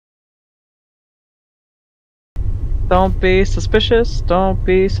Don't be suspicious. Don't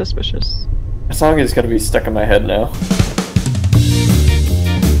be suspicious. That song is gonna be stuck in my head now.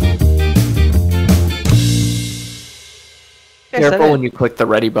 Careful when you click the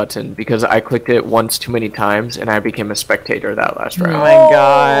ready button, because I clicked it once too many times and I became a spectator that last round. Oh my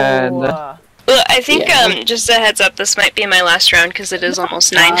god. Well, I think, just a heads up, this might be my last round because it is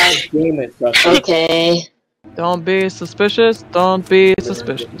almost 9. Damn it, Okay. Don't be suspicious. Don't be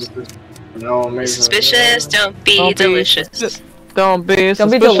suspicious. No, maybe Suspicious, don't be delicious. Don't be Don't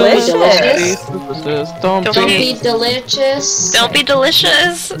be suspicious. delicious. Don't Don't be delicious. Don't be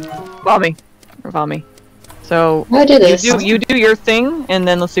delicious. Follow me. Or follow me. So How do this? you do your thing, and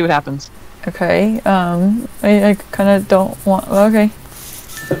then let's see what happens. Okay, I kind of don't want. Okay.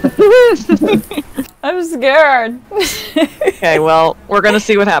 I'm scared. Okay, well, we're gonna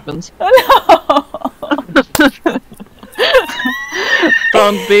see what happens. No.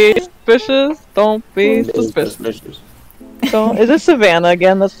 Don't be suspicious. Don't be suspicious. Don't. Is it Savannah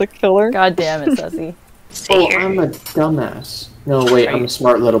again? That's the killer. God damn it, Sussy. Oh, I'm a dumbass. No, wait, I'm a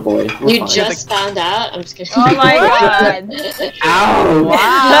smart little boy. We're You fine. just found out? I'm just kidding. Oh my god. Ow!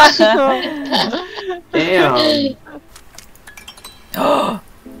 Wow. Damn.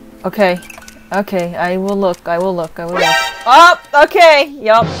 Okay. Okay, I will look. Oh, okay.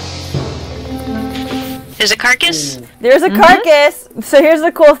 Yup. There's a carcass? There's a carcass! So here's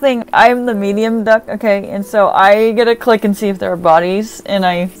the cool thing. I'm the medium duck, okay? And so I get to click and see if there are bodies, and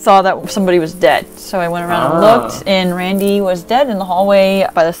I saw that somebody was dead. So I went around and looked, and Randy was dead in the hallway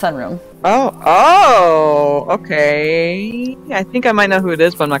by the sunroom. Oh, okay. I think I might know who it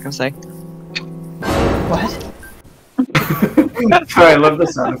is, but I'm not gonna say. What? I love the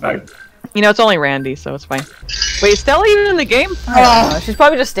sound effect. You know, it's only Randy, so it's fine. Wait, is Stella even in the game? I don't know. She's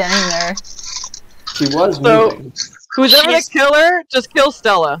probably just standing there. She was So, moving. who's ever the killer, just kill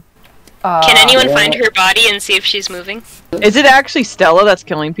Stella. Can anyone find her body and see if she's moving? Is it actually Stella that's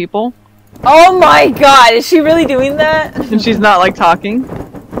killing people? Oh my god, is she really doing that? And she's not, like, talking?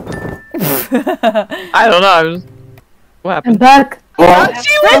 I don't know. What happened? Duck. Oh,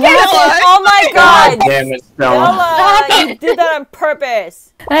 Oh my god! damn it, Stella. Stella, you did that on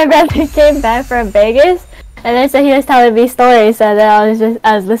purpose. My brother came back from Vegas, and then so he was telling me stories, and then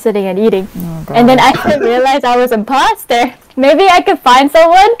I was listening and eating, and then I realized I was an imposter. Maybe I could find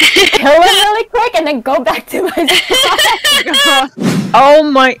someone, kill them really quick, and then go back to my spot. Oh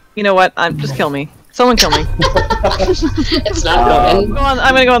my! You know what? Just kill me. Someone kill me. It's not going.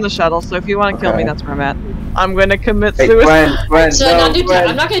 I'm gonna go on the shuttle. So if you want to kill me, that's where I'm at. I'm gonna commit Hey, suicide. Gwen, So no, not do Gwen.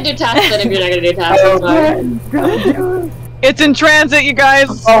 I'm not gonna do tasks, but if you're not gonna do tasks, it's fine. It's in transit, you guys.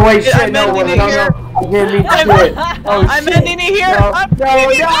 Oh wait, shit, I'm no, ending no, it no, here. no, I didn't mean to do it. Oh, I'm shit. ending it here. No, I'm no,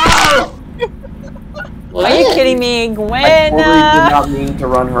 ending no! Are you kidding me, I Gwen? totally did not mean to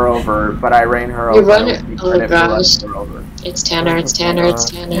run her over, but I ran her You over. run I it- would be oh credit for running gosh. her over. It's Tanner, it's Tanner, it's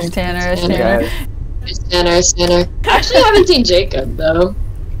Tanner. It's Tanner, it's Tanner. Tanner. Okay. It's Tanner, it's Tanner. Actually, I haven't seen Jacob, though.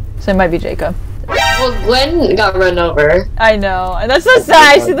 So it might be Jacob. Well, Gwen got run over. I know, and that's so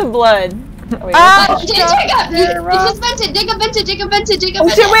sad. I see the blood. Oh, wait, Ah! Jacob! You just vented! Jacob vented! Jacob vented! Jacob oh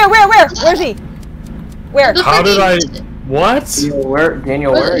vented! shit, where? Where's he? Where? The How did I... freaking- What?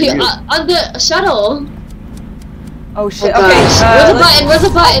 Daniel, where are you? On the shuttle. Oh shit, Oh, okay. gosh. Where's the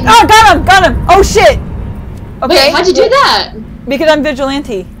button? Oh, got him! Oh shit! Okay. Wait, how'd you do that? Because I'm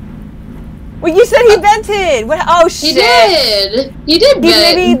vigilante. Well, you said he vented! What? Oh shit! You did! You did He's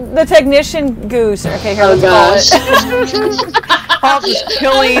vent. maybe the technician goose. Okay, here, Oh let's gosh. call it. Pop is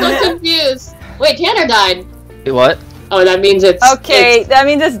killing. I'm so confused. Wait, Tanner died. What? Oh, that means it's... Okay, that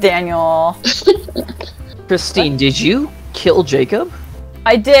means it's Daniel. Christine, did you kill Jacob?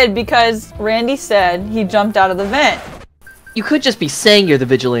 I did because Randy said he jumped out of the vent. You could just be saying you're the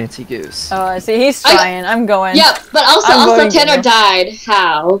vigilante goose. Oh, I see. He's trying. I'm going. Yeah, but I'm also going Tanner to. died.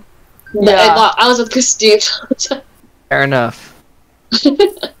 How? Yeah. I was with Christine. Fair enough.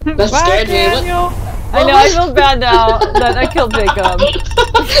 That scared me. What? I know, I feel bad now that I killed Jacob. I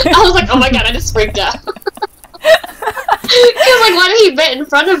was like, oh my god, I just freaked out. He was like, why did he vent in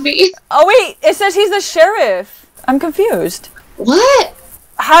front of me? Oh wait, it says he's the sheriff. I'm confused. What?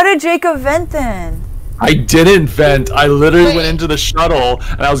 How did Jacob vent then? I didn't vent. I literally went into the shuttle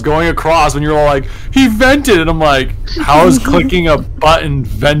and I was going across when you were all like, he vented, and I'm like, how is clicking a button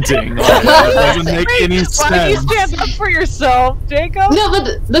venting? Like, that doesn't make any Why did you sense. stand up for yourself, Jacob? No, but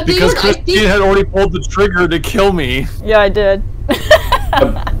the thing Because is, I Christine think... had already pulled the trigger to kill me. Yeah, I did.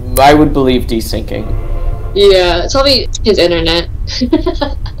 I would believe desyncing. Yeah, it's probably his internet.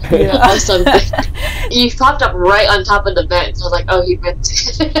 Or something. You popped up right on top of the vent, so I was like, oh, he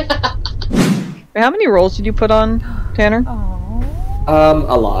vented. How many rolls did you put on, Tanner? Oh.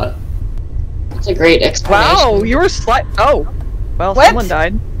 A lot. It's a great explanation. Wow, you were Oh. Well, What? someone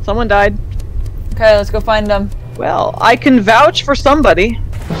died. Someone died. Okay, let's go find them. Well, I can vouch for somebody.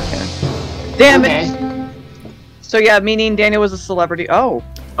 Okay. Damn it. So yeah, meaning Daniel was a celebrity. Oh.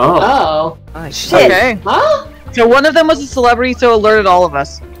 Oh. Nice. Okay. Huh? So one of them was a celebrity, so alerted all of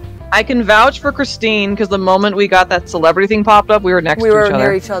us. I can vouch for Christine because the moment we got that celebrity thing popped up, we were next to each other.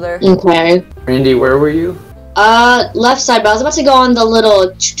 Near each other. Okay. Randy, where were you? Left side, but I was about to go on the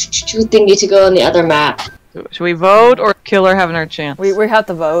little thingy to go on the other map. Should we vote or Killer having our chance? We have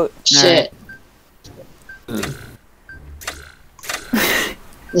to vote. Shit.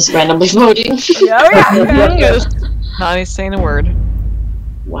 Just randomly voting. Yeah. Not even saying a word.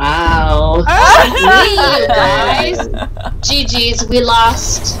 Wow. Me, you guys. GG's, we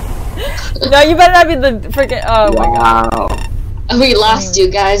lost. No, you better not be the freaking. Oh my god. Wow. We lost, you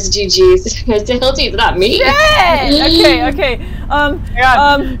guys. GG's. It's not me. Yeah. Okay.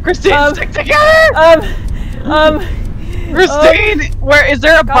 Christine, stick together. Christine, where is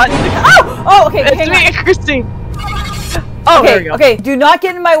there a button? Oh, okay. It's Hang me on. and Christine. Oh, there we go. Okay. Do not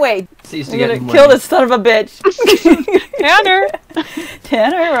get in my way. Cease to I'm get gonna in kill way. this son of a bitch.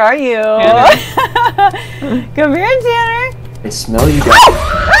 Tanner, where are you? Come here, Tanner. I smell you guys.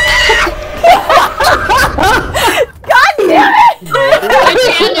 God damn it!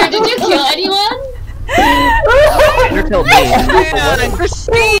 Tanner, did you kill anyone? Tanner killed me. Man,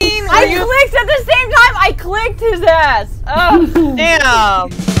 Christine, I clicked at the same time. I clicked his ass. Oh, damn.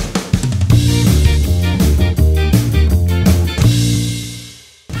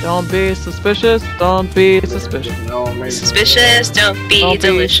 Don't be suspicious. Don't be suspicious. Suspicious, don't be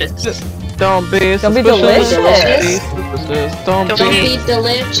delicious. Don't be Don't be suspicious. delicious. Don't be suspicious. Don't Don't be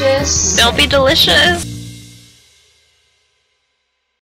delicious. Don't be delicious.